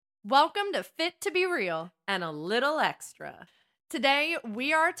Welcome to Fit to Be Real and a little extra. Today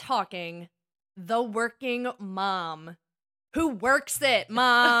we are talking the working mom. Who works it,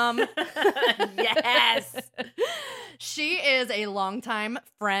 mom? Yes. She is a longtime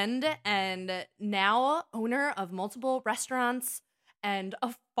friend and now owner of multiple restaurants and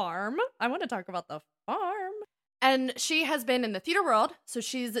a farm. I want to talk about the farm. And she has been in the theater world, so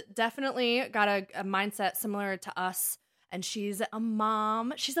she's definitely got a mindset similar to us. And she's a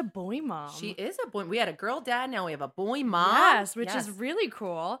mom. She's a boy mom. She is a boy. We had a girl dad. Now we have a boy mom. Yes, which is really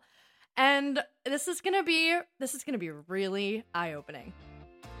cool. And this is gonna be really eye-opening.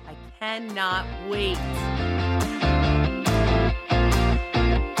 I cannot wait.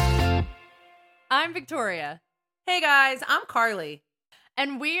 I'm Victoria. Hey guys, I'm Carly.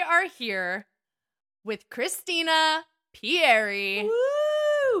 And we are here with Christina Pieri.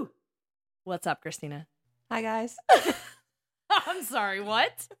 Woo! What's up, Christina? Hi, guys. I'm sorry,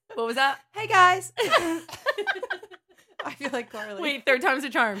 what? What was that? Hey, guys. I feel like Carly. Wait, third time's a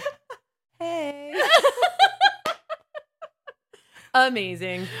charm. Hey.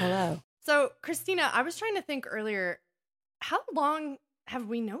 Amazing. Hello. So, Christina, I was trying to think earlier, how long have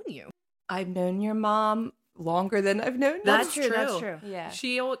we known you? I've known your mom longer than I've known you. That's true. That's true. Yeah.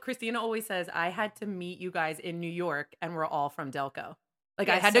 Christina always says, I had to meet you guys in New York and we're all from Delco. Like,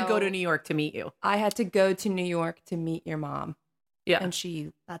 Yeah, I had to go so- to New York to meet you. I had to go to New York to meet your mom. Yeah. And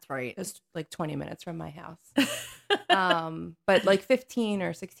she That's right. was like 20 minutes from my house. But like 15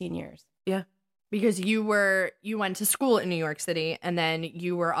 or 16 years. Yeah. Because you went to school in New York City and then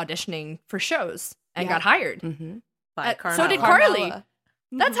you were auditioning for shows and Yeah. got hired. Mm-hmm. By so did Carmela. Carly.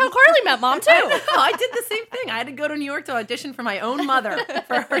 That's how Carly met mom, too. I did the same thing. I had to go to New York to audition for my own mother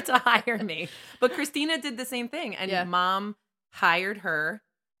for her to hire me. But Christina did the same thing. And Yeah. mom hired her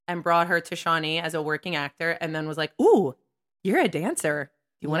and brought her to Shawnee as a working actor and then was like, ooh, you're a dancer.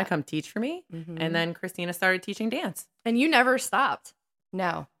 You want Yeah. to come teach for me? Mm-hmm. And then Christina started teaching dance. And you never stopped,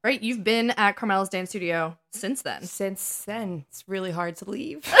 No. right? You've been at Carmela's dance studio since then. Since then, it's really hard to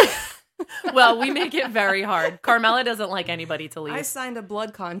leave. Well, we make it very hard. Carmela doesn't like anybody to leave. I signed a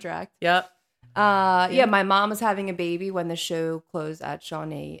blood contract. Yep. Yeah, my mom was having a baby when the show closed at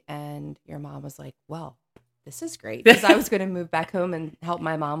Shawnee, and your mom was like, well, this is great. Because I was going to move back home and help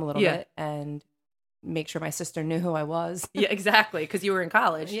my mom a little Yeah. bit and make sure my sister knew who I was. Yeah, exactly. Because you were in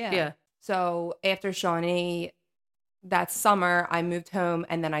college. Yeah. Yeah. So after Shawnee, that summer, I moved home,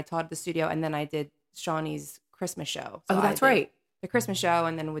 and then I taught at the studio, and then I did Shawnee's Christmas show. So Oh, that's I did right. the Christmas show,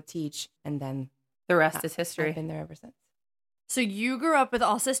 and then would teach, and then The rest is I've history. been there ever since. So you grew up with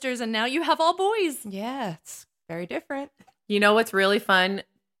all sisters and now you have all boys. Yeah, it's very different. You know what's really fun?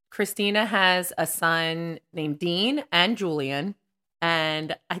 Christina has a son named Dean and Julian.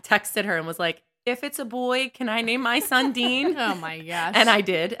 And I texted her and was like, if it's a boy, can I name my son Dean? Oh my gosh. And I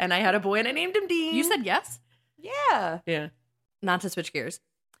did. And I had a boy and I named him Dean. You said yes? Yeah. yeah. Not to switch gears.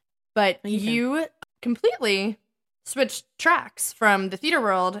 But You can. you completely switched tracks from the theater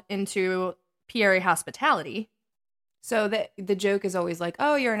world into Pieri hospitality. So the joke is always like,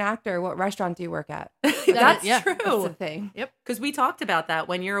 oh, you're an actor. What restaurant do you work at? That's yeah, true. That's the thing. Because we talked about that.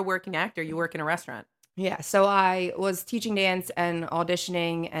 When you're a working actor, you work in a restaurant. Yeah. So I was teaching dance and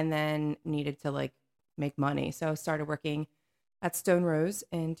auditioning and then needed to like make money. So I started working at Stone Rose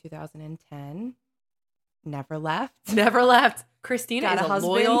in 2010. Never left. Never left. Christina Got is a a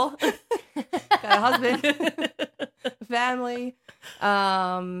husband. loyal. Got a husband, family.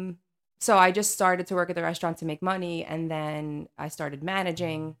 So I just started to work at the restaurant to make money. And then I started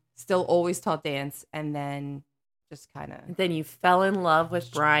managing, still always taught dance. And then just kind of Then you fell in love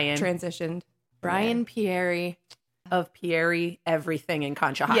with Brian transitioned. Brian Pieri. of Pieri everything in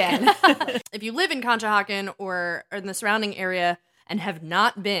Conshohocken. Yeah. If you live in Conshohocken or in the surrounding area and have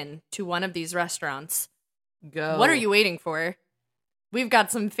not been to one of these restaurants, Go. what are you waiting for? We've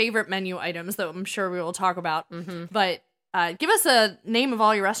got some favorite menu items that I'm sure we will talk about. Mm-hmm. But give us a name of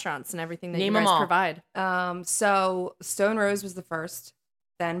all your restaurants and everything that Name you 'em guys all. provide. So Stone Rose was the first,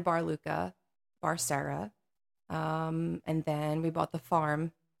 then Bar Bar Sarah, and then we bought the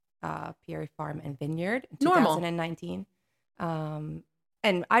farm, Pieri Farm and Vineyard in Normal. 2019.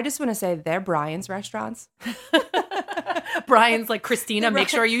 And I just want to say they're Brian's restaurants. Brian's like, Christina, make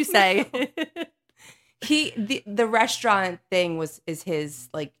sure you say. The restaurant thing is his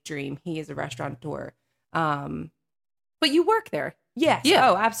like dream. He is a restaurateur. But you work there. Yes.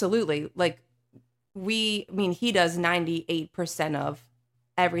 Yeah. Oh, absolutely. Like he does 98% of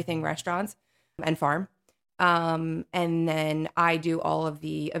everything restaurants and farm. And then I do all of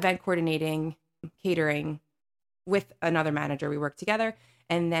the event coordinating, catering with another manager. We work together.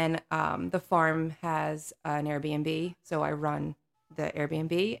 And then the farm has an Airbnb. So I run the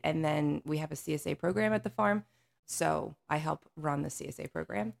Airbnb, and then we have a CSA program at the farm. So I help run the CSA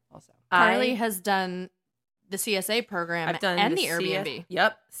program also. Carly has done the CSA program I've done and the Airbnb.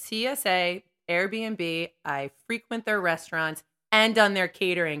 Yep. CSA, Airbnb. I frequent their restaurants and done their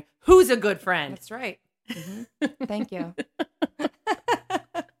catering. Who's a good friend? That's right. Thank you.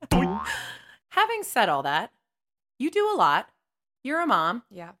 Having said all that, you do a lot. You're a mom.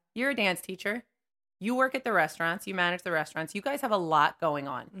 Yeah. You're a dance teacher. You work at the restaurants. You manage the restaurants. You guys have a lot going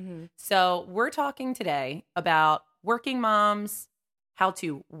on. Mm-hmm. So we're talking today about working moms, how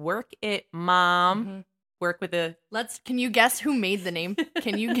to work it mom, work with a... Can you guess who made the name?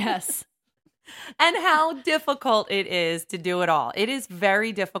 Can you guess? And how difficult it is to do it all. It is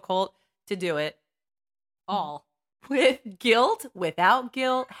very difficult to do it all. With guilt, without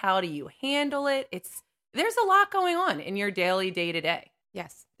guilt, how do you handle it? There's a lot going on in your daily day-to-day.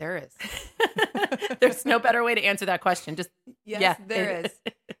 Yes, there is. There's no better way to answer that question. There is.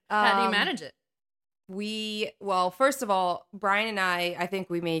 How do you manage it? First of all, Brian and I think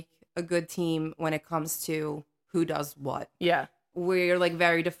we make a good team when it comes to who does what. Yeah. We're like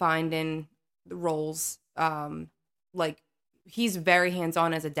very defined in the roles. Like he's very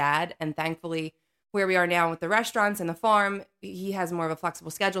hands-on as a dad, and thankfully where we are now with the restaurants and the farm, he has more of a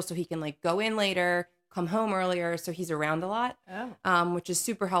flexible schedule, so he can like go in later, come home earlier, so he's around a lot, which is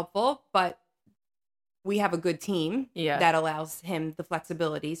super helpful. But we have a good team that allows him the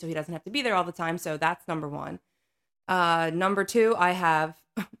flexibility, so he doesn't have to be there all the time. So that's number one. Number two, I have,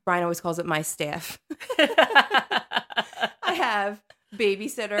 Brian always calls it my staff. I have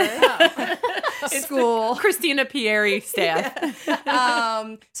babysitter, school. Christina Pieri staff.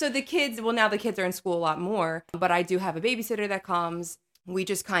 So the kids, now the kids are in school a lot more, but I do have a babysitter that comes. We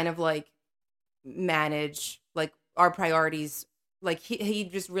just kind of like manage like our priorities. Like he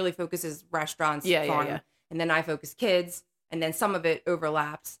just really focuses restaurants, farm, and then I focus kids, and then some of it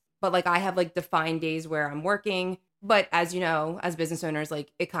overlaps. But like I have like defined days where I'm working. But as you know, as business owners,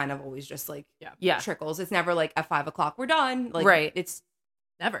 like it kind of always just like trickles. It's never like at 5 o'clock we're done. Like it's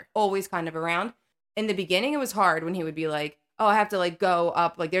never always kind of around. In the beginning, it was hard when he would be like, "Oh, I have to like go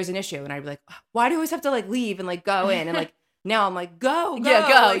up. Like there's an issue," and I'd be like, "Why do I always have to like leave and like go in?" And like now I'm like, "Go, go,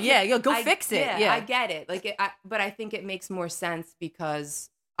 like, go fix it." Yeah, I get it. Like, but I think it makes more sense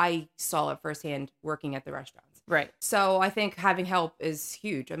because I saw it firsthand working at the restaurants. Right. So I think having help is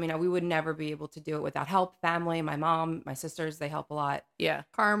huge. I mean, we would never be able to do it without help. Family, my mom, my sisters, they help a lot. Yeah.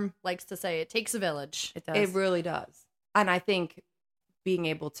 Carm likes to say it takes a village. It does. It really does. And I think being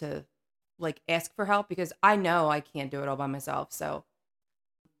able to like ask for help, because I know I can't do it all by myself. So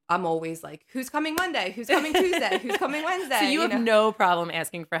I'm always like, who's coming Monday? Who's coming Tuesday? Who's coming Wednesday? So you have no problem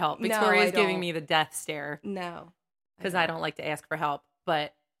asking for help. Victoria's No, I giving don't. me the death stare. No. Because I don't like to ask for help.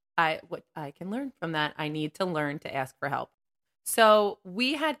 But what I can learn from that, I need to learn to ask for help. So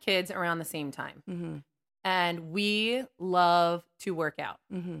we had kids around the same time. Mm-hmm. And we love to work out.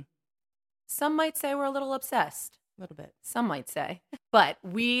 Mm-hmm. Some might say we're a little obsessed. A little bit. Some might say. But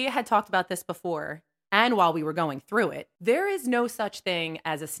we had talked about this before. And while we were going through it, there is no such thing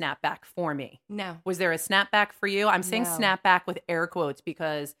as a snapback for me. No. Was there a snapback for you? I'm saying No. snapback with air quotes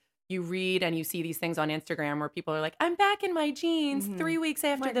because you read and you see these things on Instagram where people are like, I'm back in my jeans 3 weeks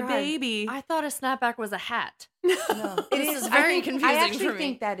after my the God. baby. I thought a snapback was a hat. No. This is very confusing I actually for me.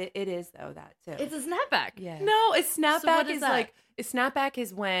 think that it is, though, that too. It's a snapback. Yeah. No, a snapback what is is that? like, a snapback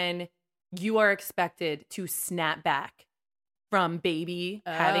is when you are expected to snap back from baby,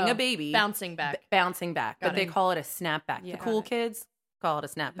 having a baby. Bouncing back. Bouncing back. Got But they it. call it a snapback. Yeah. The cool kids call it a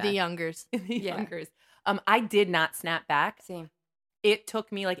snapback. The youngers. The Yeah. youngers. I did not snap back. Same. It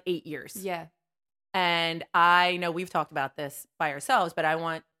took me like 8 years. Yeah. And I know we've talked about this by ourselves, but I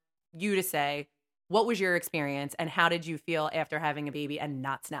want you to say, what was your experience and how did you feel after having a baby and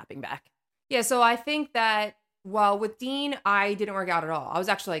not snapping back? Yeah, so I think that, well, with Dean, I didn't work out at all. I was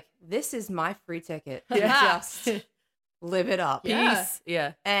actually like, this is my free ticket to just live it up. Yeah. Peace.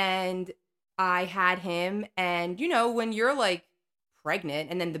 Yeah. And I had him, and you know, when you're like pregnant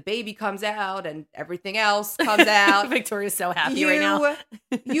and then the baby comes out and everything else comes out, Victoria's so happy right now.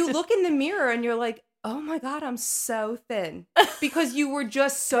 You look in the mirror and you're like, oh my God, I'm so thin. Because you were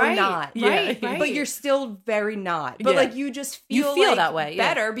just so Right, not. right, But you're still very not. But Yeah. like you just You feel, feel like that way,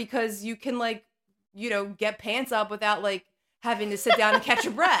 yeah. better because you can like, you know, get pants up without like having to sit down and catch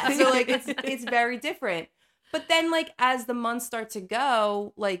your breath. So like it's very different. But then like as the months start to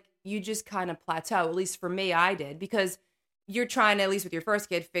go, like you just kind of plateau. At least for me, I did, because you're trying to, at least with your first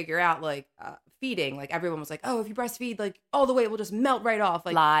kid, figure out like feeding. Like everyone was like, oh, if you breastfeed, like all the weight will just melt right off.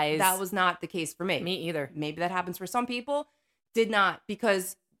 Like Lies. that was not the case for me. Me either. Maybe that happens for some people. Did not,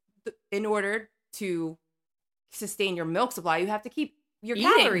 because in order to sustain your milk supply. You have to keep your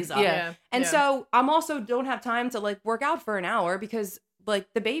Eating. calories up. Yeah. And so I'm also don't have time to like work out for an hour because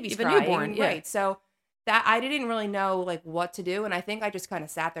like the baby's The crying. newborn, yeah. Right. So that I didn't really know like what to do. And I think I just kind of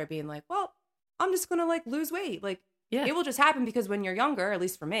sat there being like, well, I'm just going to like lose weight. Like it will just happen because when you're younger, at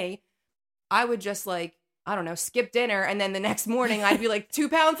least for me, I would just like, I don't know, skip dinner. And then the next morning I'd be like 2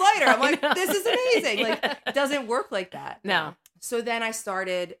 pounds lighter. I'm like, this is amazing. Like it doesn't work like that. No. So then I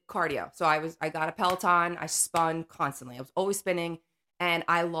started cardio. So I got a Peloton. I spun constantly. I was always spinning and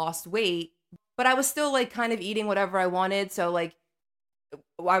I lost weight, but I was still like kind of eating whatever I wanted. So like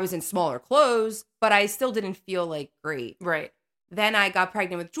I was in smaller clothes, but I still didn't feel like great. Right. Then I got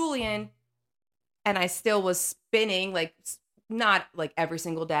pregnant with Julian and I still was spinning, like not like every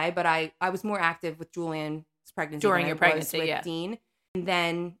single day, but I was more active with Julian's pregnancy During than your I pregnancy, was with yeah. Dean. And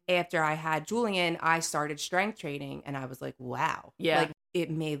then after I had Julian, I started strength training and I was like, wow. Yeah. Like it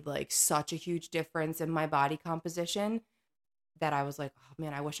made like such a huge difference in my body composition that I was like, oh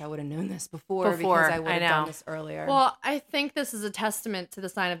man, I wish I would have known this before because I would have done this earlier. Well, I think this is a testament to the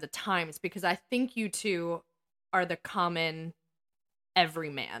sign of the times because I think you two are the common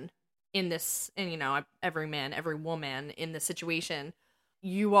everyman in this, and you know, every man, every woman in this situation.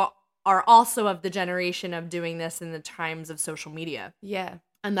 You are also of the generation of doing this in the times of social media. Yeah.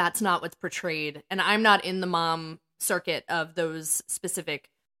 And that's not what's portrayed. And I'm not in the mom circuit of those specific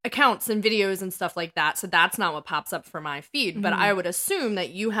accounts and videos and stuff like that. So that's not what pops up for my feed. But I would assume that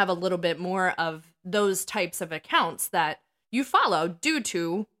you have a little bit more of those types of accounts that you follow due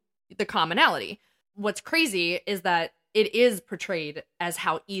to the commonality. What's crazy is that it is portrayed as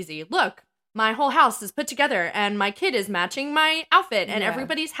how easy. Look, my whole house is put together and my kid is matching my outfit and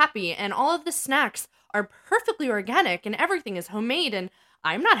everybody's happy and all of the snacks are perfectly organic and everything is homemade and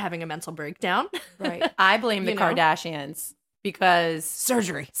I'm not having a mental breakdown. Right. I blame the You know? Kardashians because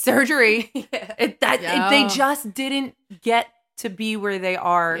Surgery. They just didn't get to be where they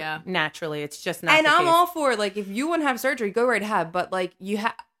are naturally. It's just not And the I'm case. all for it. Like if you want to have surgery, go right ahead. But like you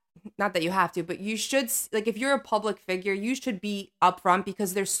have, not that you have to, but you should, like if you're a public figure, you should be upfront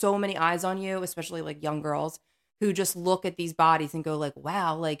because there's so many eyes on you, especially like young girls who just look at these bodies and go like,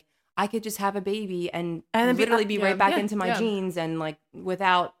 wow, like I could just have a baby and literally be right back into my jeans and like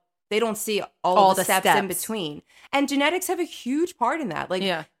without, they don't see all the steps in between. And genetics have a huge part in that.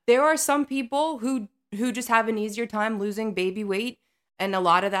 Like there are some people who just have an easier time losing baby weight. And a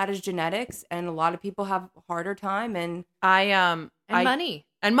lot of that is genetics. And a lot of people have a harder time. And money.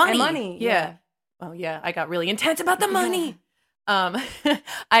 And money. Yeah. Oh, yeah. I got really intense about the money.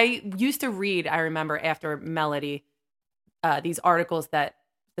 I used to read, I remember after Melody, these articles that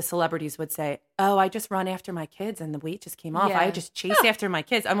the celebrities would say, oh, I just run after my kids and the weight just came off. Yeah. I just chase after my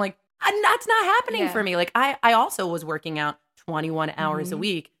kids. I'm like, that's not happening for me. Like I also was working out 21 hours a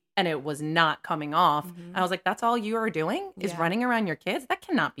week and it was not coming off. I was like, that's all you are doing is running around your kids? That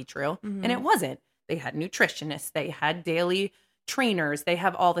cannot be true. And it wasn't. They had nutritionists. They had daily trainers. They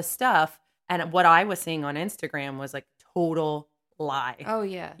have all this stuff. And what I was seeing on Instagram was like total lie. Oh,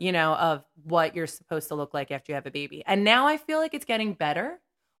 yeah. You know, of what you're supposed to look like after you have a baby. And now I feel like it's getting better.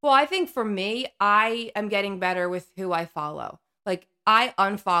 Well, I think for me, I am getting better with who I follow. Like I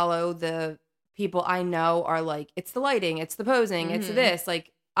unfollow the people I know are like, it's the lighting, it's the posing, it's this.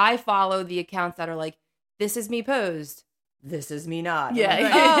 Like I follow the accounts that are like, this is me posed, this is me not. Yeah.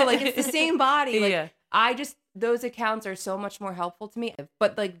 Like, oh, like it's the same body. Like Yeah. those accounts are so much more helpful to me,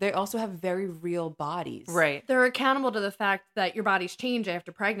 but like they also have very real bodies. Right. They're accountable to the fact that your bodies change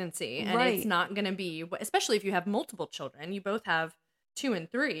after pregnancy. And Right. it's not going to be, especially if you have multiple children, you both have 2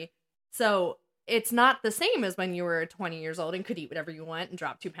 and 3. So it's not the same as when you were 20 years old and could eat whatever you want and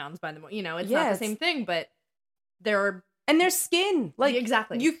drop 2 pounds by the morning. You know, it's not the same thing, but there And there's skin. Like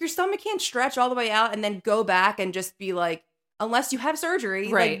exactly. your stomach can't stretch all the way out and then go back and just be like, unless you have surgery,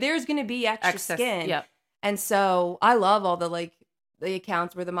 Right. like there's going to be extra skin. Yep. And so I love all the like the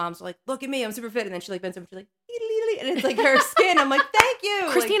accounts where the moms are like, look at me, I'm super fit. And then she like bends over, she's like, and it's like her skin. I'm like, thank you.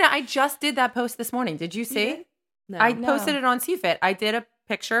 Christina, I just did that post this morning. Did you see? No. I posted it on CFIT. I did a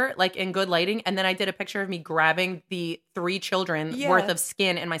picture like in good lighting. And then I did a picture of me grabbing the 3 children worth of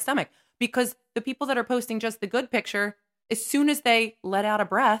skin in my stomach. Because the people that are posting just the good picture, as soon as they let out a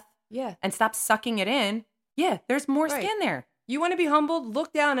breath and stop sucking it in, there's more skin there. You want to be humbled?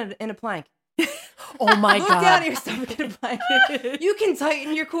 Look down in a plank. Oh my Look God. down at your stomach in a plank. You can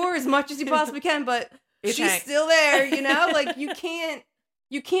tighten your core as much as you possibly can, but she's still there, you know? Like you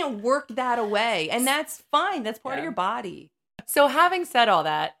can't work that away. And that's fine. That's part of your body. So having said all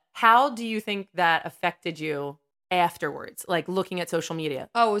that, how do you think that affected you afterwards? Like looking at social media?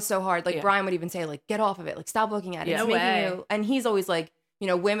 Oh, it was so hard. Like Brian would even say, like, get off of it. Like, stop looking at it. Yeah. It's No making way. you. And he's always like,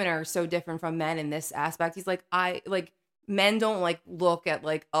 women are so different from men in this aspect. He's like, men don't like look at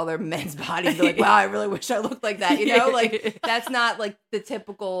like other men's bodies and be like, wow, I really wish I looked like that. Like that's not like the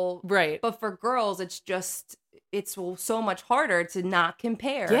typical. Right. But for girls, it's so much harder to not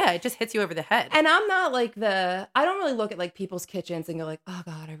compare. Yeah, it just hits you over the head. And I'm not like I don't really look at like people's kitchens and go like, oh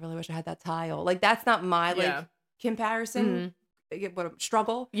God, I really wish I had that tile. Like that's not my like comparison. What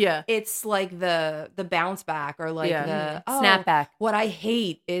struggle. Yeah. It's like the bounce back or like the snap back. What I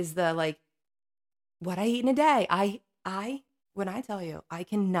hate is the like what I eat in a day. When I tell you, I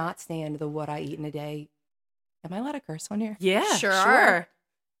cannot stand the what I eat in a day. Am I allowed to curse on here? Yeah, sure.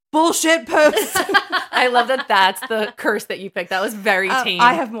 Bullshit post. I love that that's the curse that you picked. That was very tame.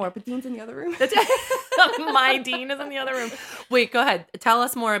 I have more, but Dean's in the other room. My Dean is in the other room. Wait, go ahead. Tell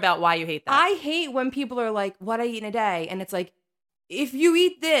us more about why you hate that. I hate when people are like, what I eat in a day. And it's like, if you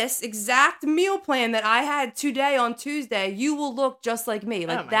eat this exact meal plan that I had today on Tuesday, you will look just like me.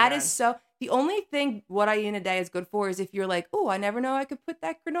 Like that is so... The only thing what I eat in a day is good for is if you're like, oh, I never know I could put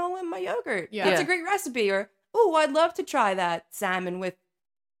that granola in my yogurt. Yeah. That's a great recipe. Or, oh, I'd love to try that salmon with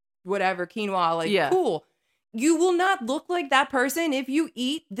whatever, quinoa. Like, cool. You will not look like that person if you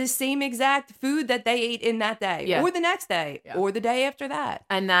eat the same exact food that they ate in that day or the next day or the day after that.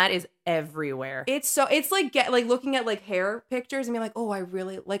 And that is everywhere. It's like looking at like hair pictures and being like, oh, I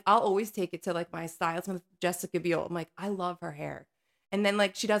really like, I'll always take it to like my stylist with Jessica Biel. I'm like, I love her hair. And then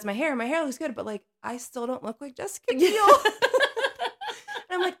like she does my hair and my hair looks good, but like I still don't look like Jessica Biel.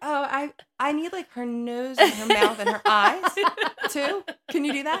 And I'm like, oh, I need like her nose and her mouth and her eyes too. Can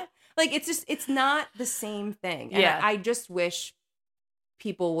you do that? Like it's not the same thing. And I just wish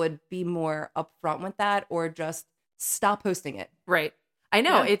people would be more upfront with that or just stop posting it. Right. I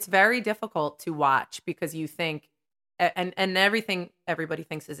know it's very difficult to watch because you think and everything everybody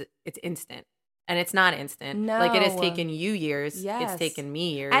thinks is it's instant. And it's not instant. No. Like it has taken you years. Yes. It's taken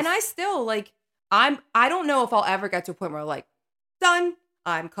me years. And I still like I don't know if I'll ever get to a point where like done.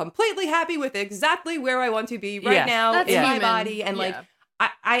 I'm completely happy with exactly where I want to be right now in my body. And like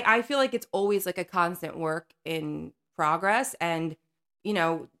I feel like it's always like a constant work in progress. And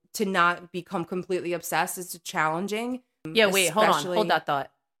to not become completely obsessed is challenging. Yeah, wait, hold on. Hold that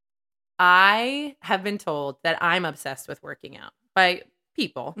thought. I have been told that I'm obsessed with working out by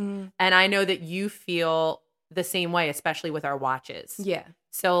people. And I know that you feel the same way, especially with our watches. Yeah.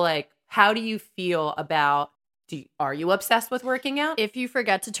 So like, how do you feel about, are you obsessed with working out? If you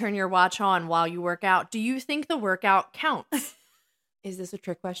forget to turn your watch on while you work out, do you think the workout counts? Is this a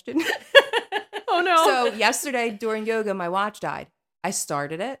trick question? Oh no. So yesterday during yoga, my watch died. I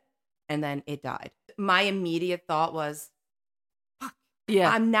started it and then it died. My immediate thought was, fuck,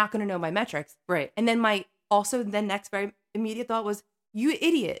 I'm not going to know my metrics. Right. And then the next very immediate thought was, you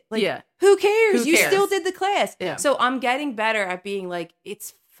idiot. Like, who cares? You still did the class. Yeah. So I'm getting better at being like,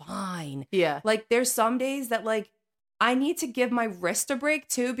 it's fine. Yeah. Like there's some days that like, I need to give my wrist a break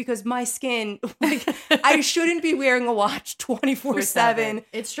too, because my skin, like I shouldn't be wearing a watch 24/7.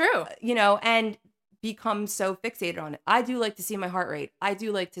 It's true. And become so fixated on it. I do like to see my heart rate. I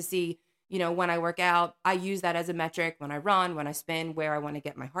do like to see, when I work out, I use that as a metric when I run, when I spin, where I want to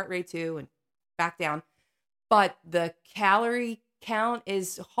get my heart rate to and back down. But the calorie count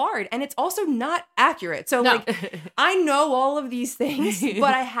is hard and it's also not accurate. So like I know all of these things,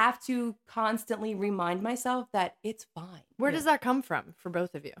 but I have to constantly remind myself that it's fine. Where does that come from for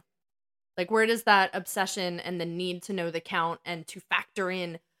both of you? Like where does that obsession and the need to know the count and to factor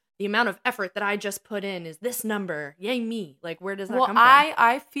in the amount of effort that I just put in is this number? Yay me. Like where does that come from?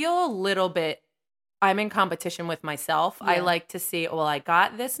 I feel a little bit I'm in competition with myself. I like to see, well, I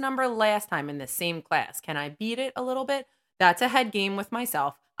got this number last time in the same class. Can I beat it a little bit? That's a head game with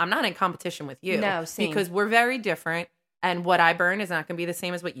myself. I'm not in competition with you. No, same. Because we're very different. And what I burn is not going to be the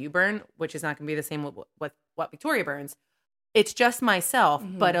same as what you burn, which is not going to be the same with what Victoria burns. It's just myself,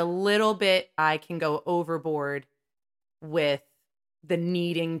 but a little bit I can go overboard with the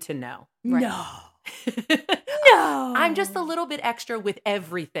needing to know. Right. No. No. I'm just a little bit extra with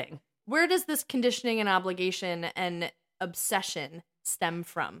everything. Where does this conditioning and obligation and obsession stem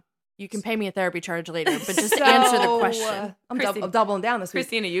from? You can pay me a therapy charge later, but just answer the question. I'm doubling down this week.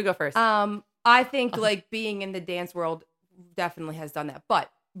 Christina, you go first. I think like being in the dance world definitely has done that. But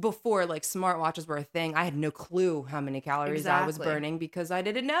before like smartwatches were a thing, I had no clue how many calories I was burning because I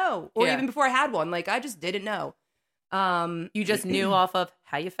didn't know. Or even before I had one, like I just didn't know. You just knew off of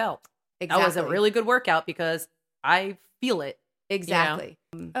how you felt. Exactly. That was a really good workout because I feel it. Exactly.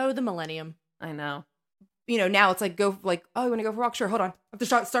 Oh, the millennium. I know. Now it's like, you want to go for a walk? Sure, hold on. I have to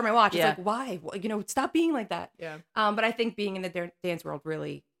start my watch. It's like, why? Stop being like that. Yeah. But I think being in the dance world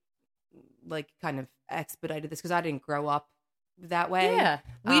really, like, kind of expedited this because I didn't grow up that way. Yeah.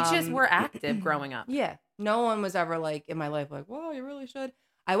 We just Um, were active growing up. Yeah. No one was ever like in my life like, well, you really should.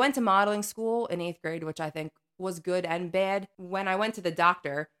 I went to modeling school in 8th grade, which I think was good and bad. When I went to the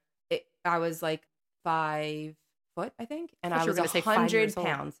doctor, I was like 5 foot, I think, and I thought I you were was gonna say 5 100 years old.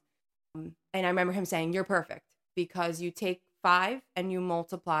 pounds. And I remember him saying, "You're perfect because you take 5 and you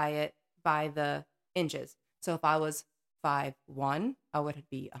multiply it by the inches. So if I was 5'1", I would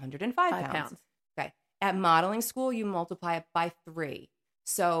be 105 5 pounds. pounds. Okay. At modeling school, you multiply it by 3.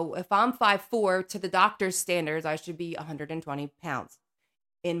 So if I'm 5'4", to the doctor's standards, I should be 120 pounds.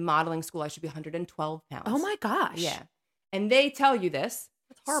 In modeling school, I should be 112 pounds. Oh my gosh. Yeah. And they tell you this.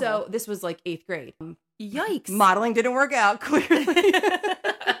 That's horrible. So this was like 8th grade. Yikes. Modeling didn't work out, clearly.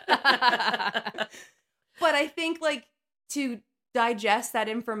 But I think like to digest that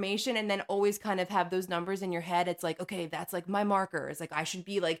information and then always kind of have those numbers in your head, it's like, okay, that's like my marker. It's like I should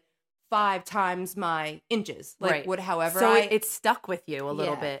be like 5 times my inches. Like Right. however So it stuck with you a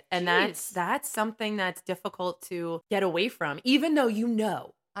little Yeah. bit. And Jeez. that's something that's difficult to get away from, even though you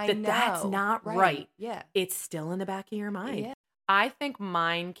know I that know. that's not right. Yeah. It's still in the back of your mind. Yeah. I think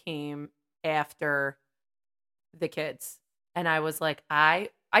mine came after the kids. And I was like, I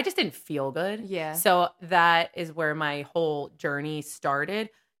just didn't feel good. Yeah. So that is where my whole journey started.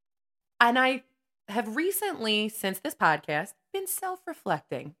 And I have recently, since this podcast, been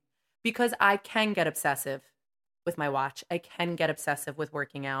self-reflecting because I can get obsessive with my watch. I can get obsessive with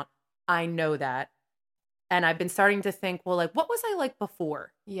working out. I know that. And I've been starting to think, well, like, what was I like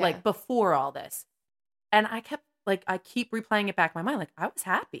before? Yeah. Like before all this. And I keep replaying it back in my mind. Like, I was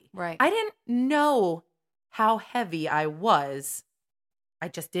happy. Right. I didn't know how heavy I was. I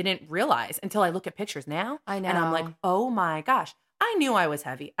just didn't realize until I look at pictures now. I know. And I'm like, oh my gosh. I knew I was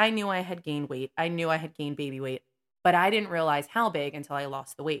heavy. I knew I had gained weight. I knew I had gained baby weight. But I didn't realize how big until I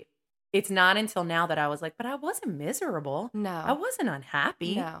lost the weight. It's not until now that I was like, but I wasn't miserable. No. I wasn't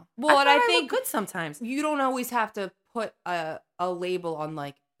unhappy. No. Well, and I I look think good sometimes. you don't always have to put a label on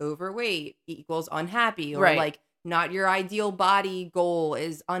like overweight equals unhappy or Right. like not your ideal body goal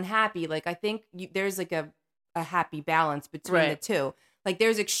is unhappy. Like I think there's like a happy balance between the Right. two. Like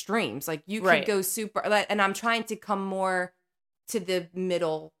there's extremes. Like you could Right. go super, and I'm trying to come more to the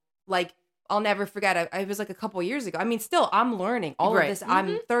middle. Like I'll never forget. I was like a couple years ago. I mean, still I'm learning all Right. of this.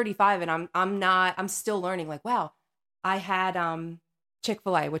 I'm 35 and I'm still learning. Like wow, I had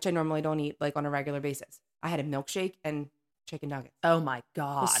Chick-fil-A, which I normally don't eat like on a regular basis. I had a milkshake and chicken nuggets. Oh my It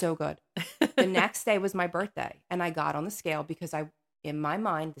God. was so good. The next day was my birthday, and I got on the scale because in my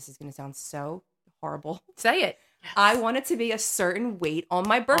mind, this is going to sound so horrible. Say it. I wanted to be a certain weight on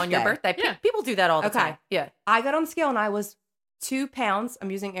my birthday. On your birthday. Yeah. People do that all the Okay. time. Yeah. I got on the scale and I was 2 pounds,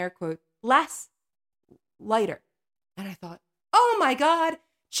 I'm using air quote, lighter. And I thought, oh my God,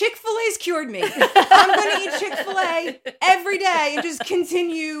 Chick-fil-A's cured me. I'm going to eat Chick-fil-A every day and just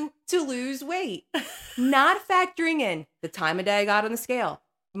continue to lose weight. Not factoring in the time of day I got on the scale,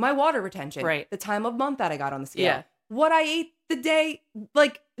 my water retention, Right. the time of month that I got on the scale, Yeah. what I ate the day,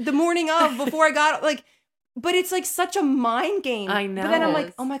 like the morning of before I got, like, but it's like such a mind game. I But then I'm know.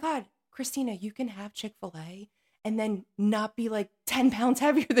 like, oh my God, Christina, you can have Chick-fil-A and then not be like 10 pounds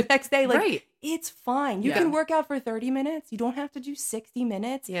heavier the next day. Like, Right. it's fine. You Yeah. can work out for 30 minutes. You don't have to do 60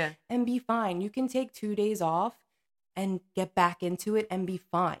 minutes Yeah. and be fine. You can take 2 days off and get back into it and be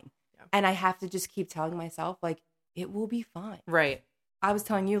fine. Yeah. And I have to just keep telling myself, like, it will be fine. Right. I was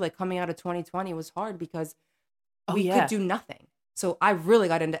telling you, like, coming out of 2020 was hard because Oh, we yeah. could do nothing. So I really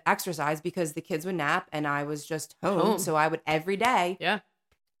got into exercise because the kids would nap and I was just home. So I would every day Yeah.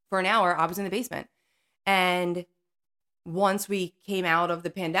 for an hour, I was in the basement. And once we came out of the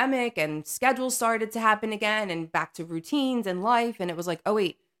pandemic and schedules started to happen again and back to routines and life, and it was like, oh,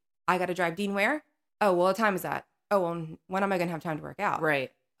 wait, I got to drive Dean where? Oh, well, what time is that? Oh, well, when am I going to have time to work out?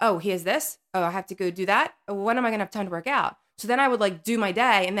 Right. Oh, he has this. Oh, I have to go do that. Oh, when am I going to have time to work out? So then I would like do my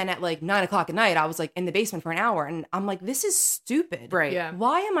day. And then at like 9 o'clock at night, I was like in the basement for an hour. And I'm like, this is stupid. Right. Yeah.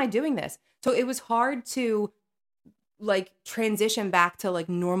 Why am I doing this? So it was hard to like transition back to like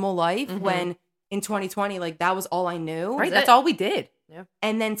normal life Mhm. when in 2020, like that was all I knew. Right. it. That's all we did.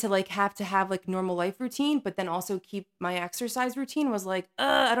 And then to like have to have like normal life routine, but then also keep my exercise routine was like,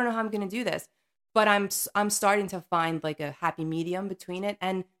 I don't know how I'm going to do this. But I'm starting to find like a happy medium between it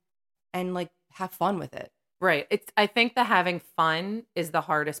and like have fun with it. Right. I think the having fun is the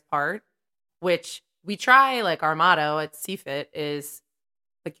hardest part, which we try, like our motto at CFIT is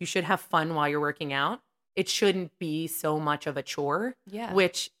like you should have fun while you're working out. It shouldn't be so much of a chore, Yeah.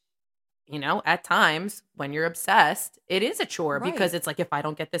 which, you know, at times when you're obsessed, it is a chore Right. because it's like, if I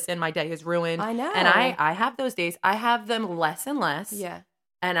don't get this in, my day is ruined. I know. And I have those days. I have them less and less. Yeah.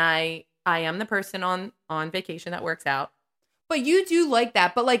 And I am the person on vacation that works out. But you do like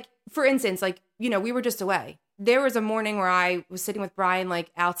that. But like, for instance, like, we were just away. There was a morning where I was sitting with Brian,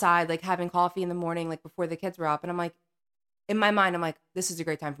 like outside, like having coffee in the morning, like before the kids were up. And I'm like, in my mind, I'm like, this is a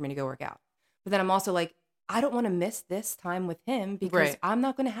great time for me to go work out. But then I'm also like, I don't want to miss this time with him because I'm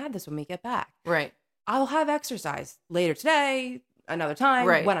not going to have this when we get back. Right. I'll have exercise later today, another time,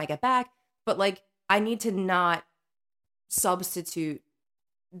 when I get back. But like, I need to not substitute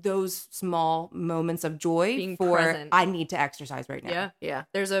those small moments of joy Being for present. I need to exercise right now. Yeah. Yeah.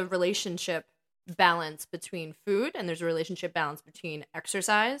 There's a relationship balance between food and there's a relationship balance between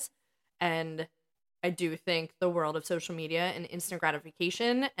exercise. And I do think the world of social media and instant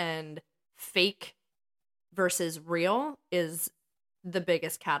gratification and fake versus real is the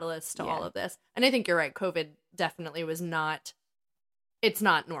biggest catalyst to all of this. And I think you're right. COVID definitely was it's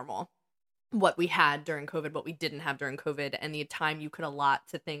not normal what we had during COVID, what we didn't have during COVID, and the time you could allot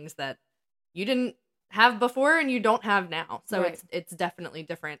to things that you didn't have before and you don't have now. So it's definitely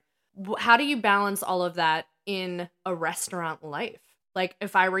different. How do you balance all of that in a restaurant life? Like,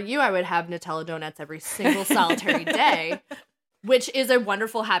 if I were you, I would have Nutella donuts every single solitary day, which is a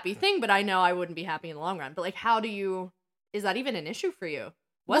wonderful, happy thing, but I know I wouldn't be happy in the long run. But like, is that even an issue for you?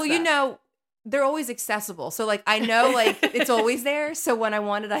 They're always accessible. So like, I know like it's always there. So when I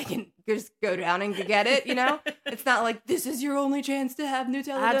want it, I can just go down and get it, It's not like, this is your only chance to have Nutella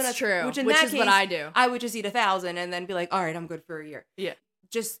donuts. That's true. Which is what I do. I would just eat 1,000 and then be like, all right, I'm good for a year. Yeah.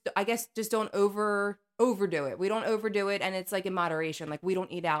 I guess just don't overdo it. We don't overdo it. And it's like in moderation. Like, we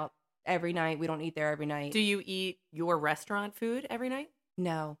don't eat out every night. We don't eat there every night. Do you eat your restaurant food every night?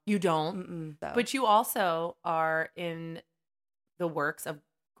 No. You don't? So. But you also are in the works of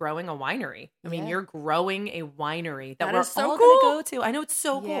growing a winery. I mean, you're growing a winery that we're so all cool. going to go to. I know, it's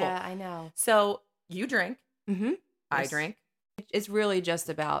so cool. Yeah, I know. So you drink. Mm-hmm. I drink. It's really just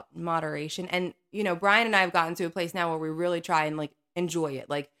about moderation. And, Brian and I have gotten to a place now where we really try and like enjoy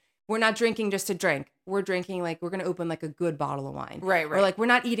it. Like, we're not drinking just to drink. We're drinking like we're going to open like a good bottle of wine. Right. Or like, we're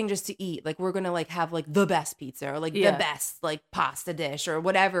not eating just to eat. Like, we're going to like have like the best pizza or like the best like pasta dish or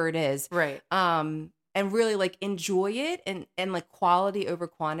whatever it is. Right. And really like enjoy it and like quality over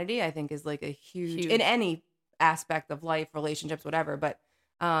quantity, I think is like a huge in any aspect of life, relationships, whatever. But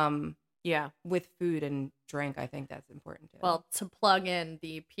with food and drink, I think that's important too. Well, to plug in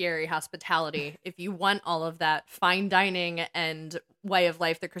the Pieri hospitality, if you want all of that fine dining and way of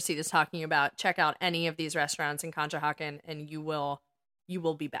life that Christina's talking about, check out any of these restaurants in Conshohocken and you will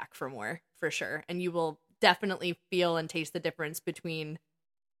be back for more, for sure. And you will definitely feel and taste the difference between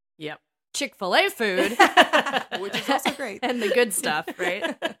Chick-fil-A food, which is also great, and the good stuff,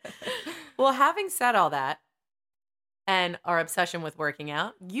 right? Well, having said all that and our obsession with working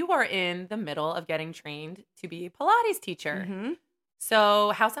out, you are in the middle of getting trained to be a Pilates teacher. Mm-hmm.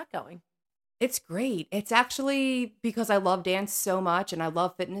 So how's that going? It's great. It's actually because I love dance so much and I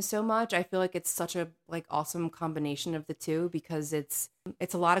love fitness so much. I feel like it's such a like awesome combination of the two because it's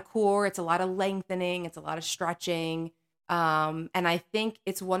a lot of core, it's a lot of lengthening, it's a lot of stretching. And I think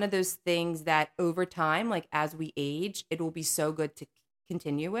it's one of those things that over time, like as we age, it will be so good to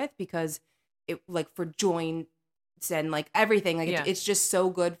continue with because it like for joints and like everything, like it's just so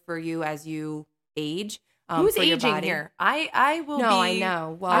good for you as you age. Who's for your aging body. here? I will be. No, I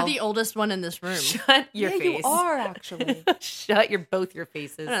know. Well, You're the oldest one in this room. Shut your face. You are actually. Shut both your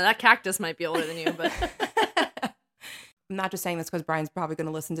faces. I don't know, that cactus might be older than you, but I'm not just saying this because Brian's probably going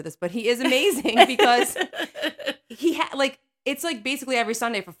to listen to this, but he is amazing because it's like basically every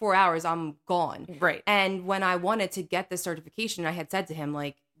Sunday for 4 hours I'm gone. Right. And when I wanted to get this certification, I had said to him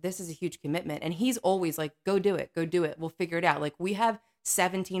like, this is a huge commitment. And he's always like, go do it. We'll figure it out. Like we have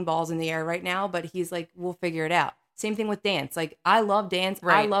 17 balls in the air right now, but he's like, we'll figure it out. Same thing with dance. Like I love dance.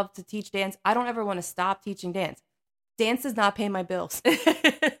 Right. I love to teach dance. I don't ever want to stop teaching dance. Dance does not pay my bills.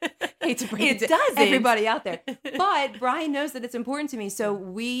 Hate to bring it to everybody out there. But Brian knows that it's important to me. So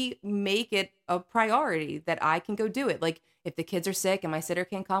we make it a priority that I can go do it. Like if the kids are sick and my sitter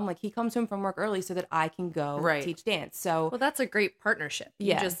can't come, like he comes home from work early so that I can go teach dance. So well, that's a great partnership.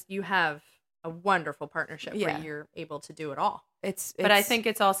 You have a wonderful partnership where you're able to do it all. But I think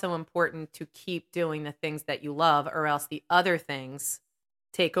it's also important to keep doing the things that you love or else the other things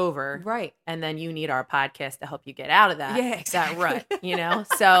take over. Right. And then you need our podcast to help you get out of that. Yeah, exactly. That rut, you know?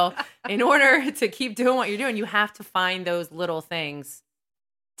 So in order to keep doing what you're doing, you have to find those little things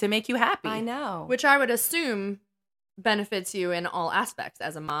to make you happy. I know. Which I would assume benefits you in all aspects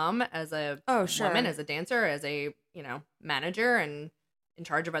as a mom, as a woman, as a dancer, as a, manager and in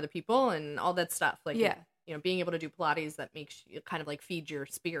charge of other people and all that stuff. Like, being able to do Pilates that makes you kind of like feed your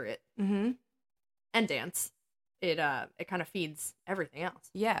spirit and dance. It kind of feeds everything else.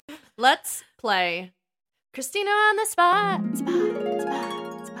 Yeah. Let's play Christina on the spot.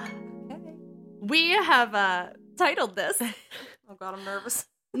 Okay. We have titled this Oh God, I'm nervous.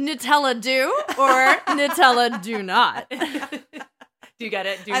 Nutella do or Nutella do not. Do you get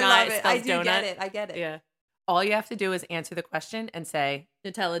it? Do I not love it. I spells do donut. get it. I get it. Yeah. All you have to do is answer the question and say,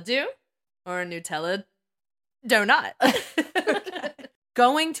 Nutella do or Nutella do not.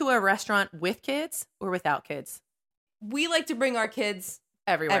 going to a restaurant with kids or without kids? We like to bring our kids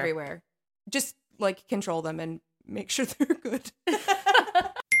Everywhere. Just like control them and make sure they're good.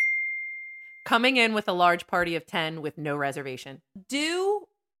 Coming in with a large party of 10 with no reservation. Do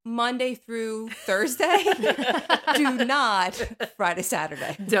Monday through Thursday. Do not Friday,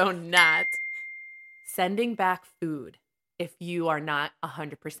 Saturday. Do not. Sending back food if you are not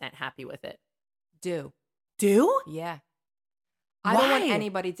 100% happy with it. Do. Yeah. I don't want Why?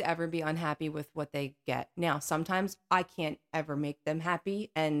 anybody to ever be unhappy with what they get. Now, sometimes I can't ever make them happy,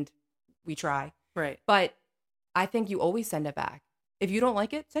 and we try. Right. But I think you always send it back. If you don't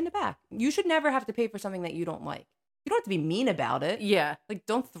like it, send it back. You should never have to pay for something that you don't like. You don't have to be mean about it. Yeah. Like,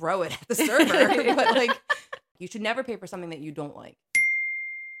 don't throw it at the server. But, like, you should never pay for something that you don't like.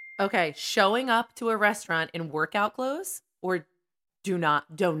 Okay. Showing up to a restaurant in workout clothes or do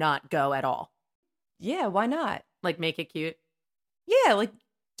not go at all. Yeah, why not? Like make it cute. Yeah, like,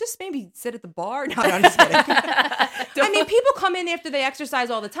 just maybe sit at the bar. No, I'm just kidding. I mean, people come in after they exercise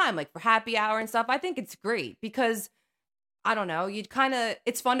all the time, like for happy hour and stuff. I think it's great because, I don't know,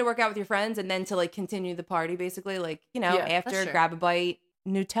 it's fun to work out with your friends and then to like continue the party, basically. Like, Yeah, after, that's true. grab a bite,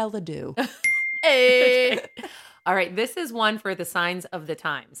 Nutella do. Hey. All right. This is one for the signs of the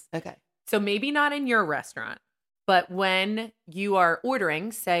times. Okay. So maybe not in your restaurant, but when you are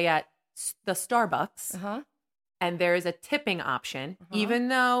ordering, say at the Starbucks, Uh-huh. and there is a tipping option, Uh-huh. even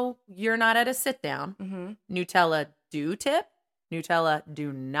though you're not at a sit down, Mm-hmm. Nutella do tip, Nutella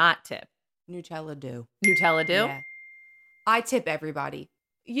do not tip. Nutella do. Nutella do? Yeah. I tip everybody.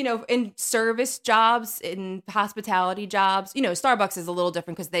 In service jobs, in hospitality jobs, Starbucks is a little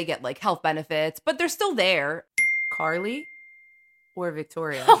different because they get like health benefits, but they're still there. Carly or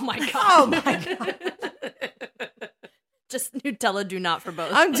Victoria? Oh my god. Oh my God. Just Nutella do not for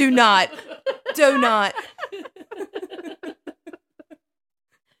both. Do not. Do not.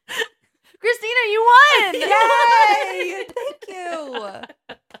 Christina, you won. Yay! Thank you.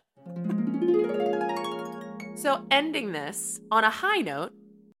 So ending this on a high note,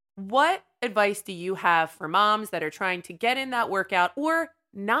 what advice do you have for moms that are trying to get in that workout or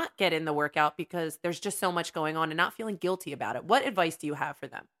not get in the workout because there's just so much going on and not feeling guilty about it? What advice do you have for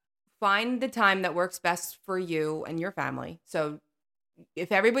them? Find the time that works best for you and your family. So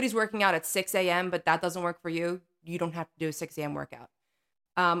if everybody's working out at 6 a.m., but that doesn't work for you, you don't have to do a 6 a.m. workout.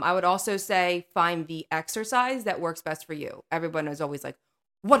 I would also say find the exercise that works best for you. Everyone is always like,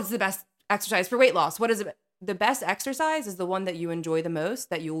 what is the best exercise for weight loss? What is it? The best exercise is the one that you enjoy the most,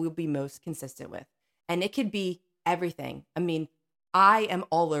 that you will be most consistent with. And it could be everything. I mean, I am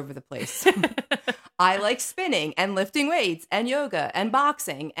all over the place. I like spinning and lifting weights and yoga and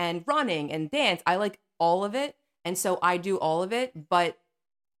boxing and running and dance. I like all of it. And so I do all of it, but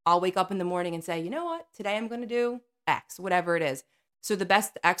I'll wake up in the morning and say, you know what? Today I'm going to do X, whatever it is. So the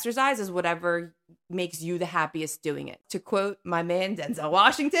best exercise is whatever makes you the happiest doing it. To quote my man, Denzel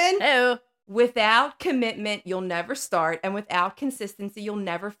Washington, Oh. without commitment, you'll never start. And without consistency, you'll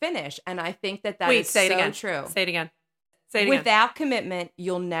never finish. And I think that Wait, is say it so again. true. Say it again. Say it again. Without commitment,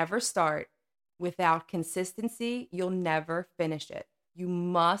 you'll never start. Without consistency, you'll never finish it. You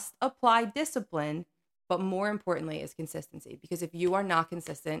must apply discipline, but more importantly is consistency. Because if you are not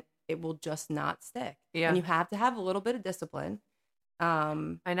consistent, it will just not stick. Yeah. And you have to have a little bit of discipline. I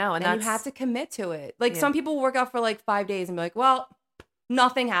know. And And that's, you have to commit to it. Like Yeah. some people work out for like 5 days and be like, well,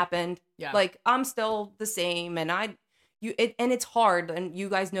 nothing happened. Yeah. Like I'm still the same. And and it's hard. And you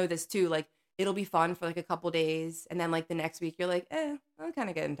guys know this too. Like it'll be fun for like a couple days. And then like the next week you're like, I'm kind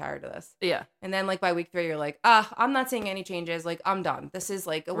of getting tired of this. yeah. And then like by week 3, you're like, I'm not seeing any changes. Like I'm done. This is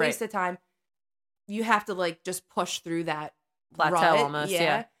like a waste of time. You have to like just push through that Plateau rut. almost,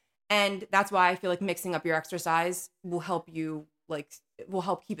 yeah. And that's why I feel like mixing up your exercise will help you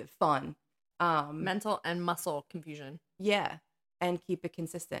keep it fun. Mental and muscle confusion. Yeah. And keep it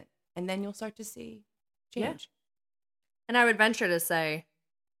consistent. And then you'll start to see change. And I would venture to say,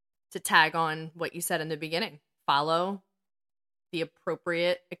 to tag on what you said in the beginning, follow the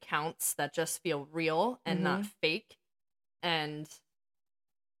appropriate accounts that just feel real and not fake. And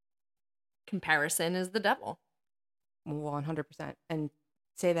comparison is the devil. 100%. And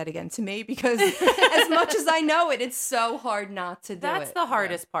say that again to me because as much as I know it, it's so hard not to do That's it. the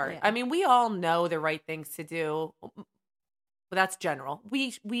hardest part. Yeah. I mean, we all know the right things to do. But that's general.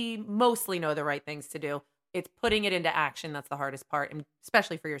 We mostly know the right things to do. It's putting it into action that's the hardest part, and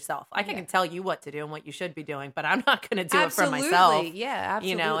especially for yourself. I can tell you what to do and what you should be doing, but I'm not going to do it for myself. Yeah, absolutely.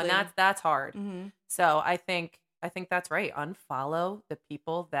 You know, and that's hard. Mm-hmm. So I think that's right. Unfollow the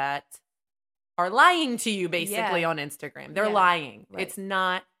people that are lying to you basically on Instagram. They're lying. Right. It's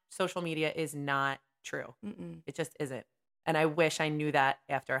not, social media is not true. Mm-mm. It just isn't. And I wish I knew that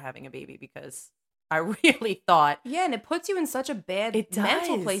after having a baby, because I really thought. Yeah, and it puts you in such a bad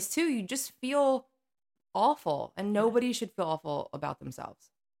mental place too. You just feel awful, and nobody should feel awful about themselves.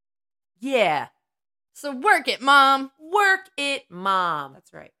 Yeah. So work it, mom. Work it, mom.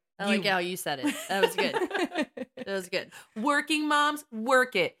 That's right. I like how you said it. That was good. That was good. Working moms,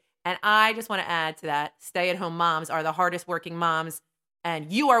 work it. And I just want to add to that, stay-at-home moms are the hardest working moms,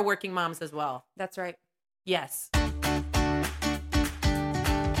 and you are working moms as well. That's right. Yes.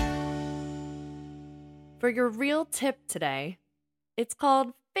 For your real tip today, it's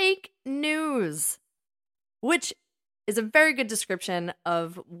called fake news, which is a very good description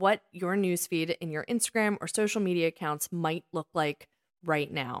of what your newsfeed in your Instagram or social media accounts might look like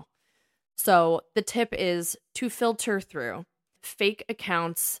right now. So the tip is to filter through fake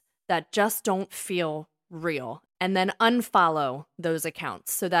accounts that just don't feel real, and then unfollow those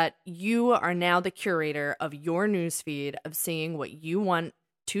accounts so that you are now the curator of your newsfeed of seeing what you want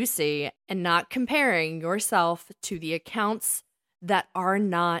to see and not comparing yourself to the accounts that are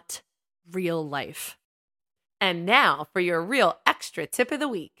not real life. And now for your real extra tip of the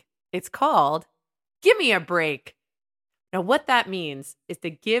week. It's called Give Me a Break. Now, what that means is to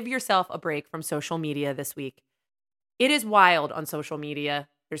give yourself a break from social media this week. It is wild on social media.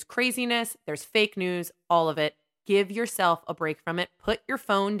 There's craziness, there's fake news, all of it. Give yourself a break from it. Put your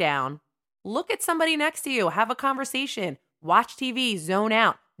phone down. Look at somebody next to you. Have a conversation. Watch TV. Zone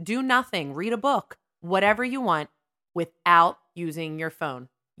out. Do nothing. Read a book. Whatever you want without using your phone.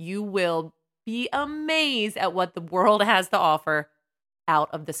 You will be amazed at what the world has to offer out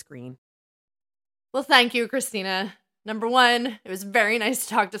of the screen. Well, thank you, Christina. Number one, it was very nice to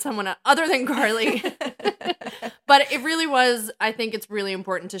talk to someone other than Carly. But it really was, I think it's really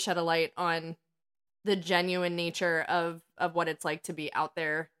important to shed a light on the genuine nature of what it's like to be out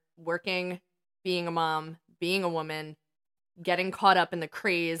there working, being a mom, being a woman, getting caught up in the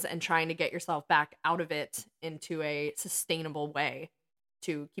craze and trying to get yourself back out of it into a sustainable way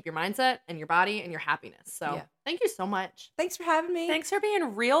to keep your mindset and your body and your happiness. So Thank you so much. Thanks for having me. Thanks for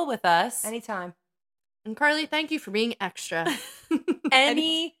being real with us. Anytime. And Carly, thank you for being extra.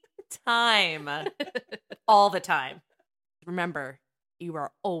 Anytime. All the time. Remember, you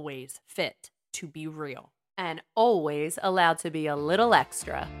are always fit to be real. And always allowed to be a little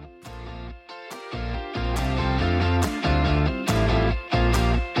extra.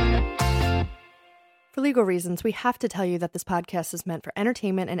 For legal reasons, we have to tell you that this podcast is meant for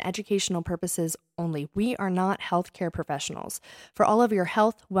entertainment and educational purposes only. We are not healthcare professionals. For all of your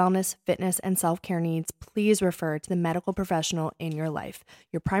health, wellness, fitness, and self-care needs, please refer to the medical professional in your life,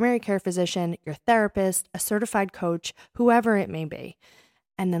 your primary care physician, your therapist, a certified coach, whoever it may be.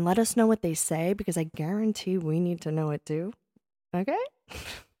 And then let us know what they say, because I guarantee we need to know it too. Okay?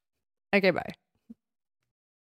 Okay, bye.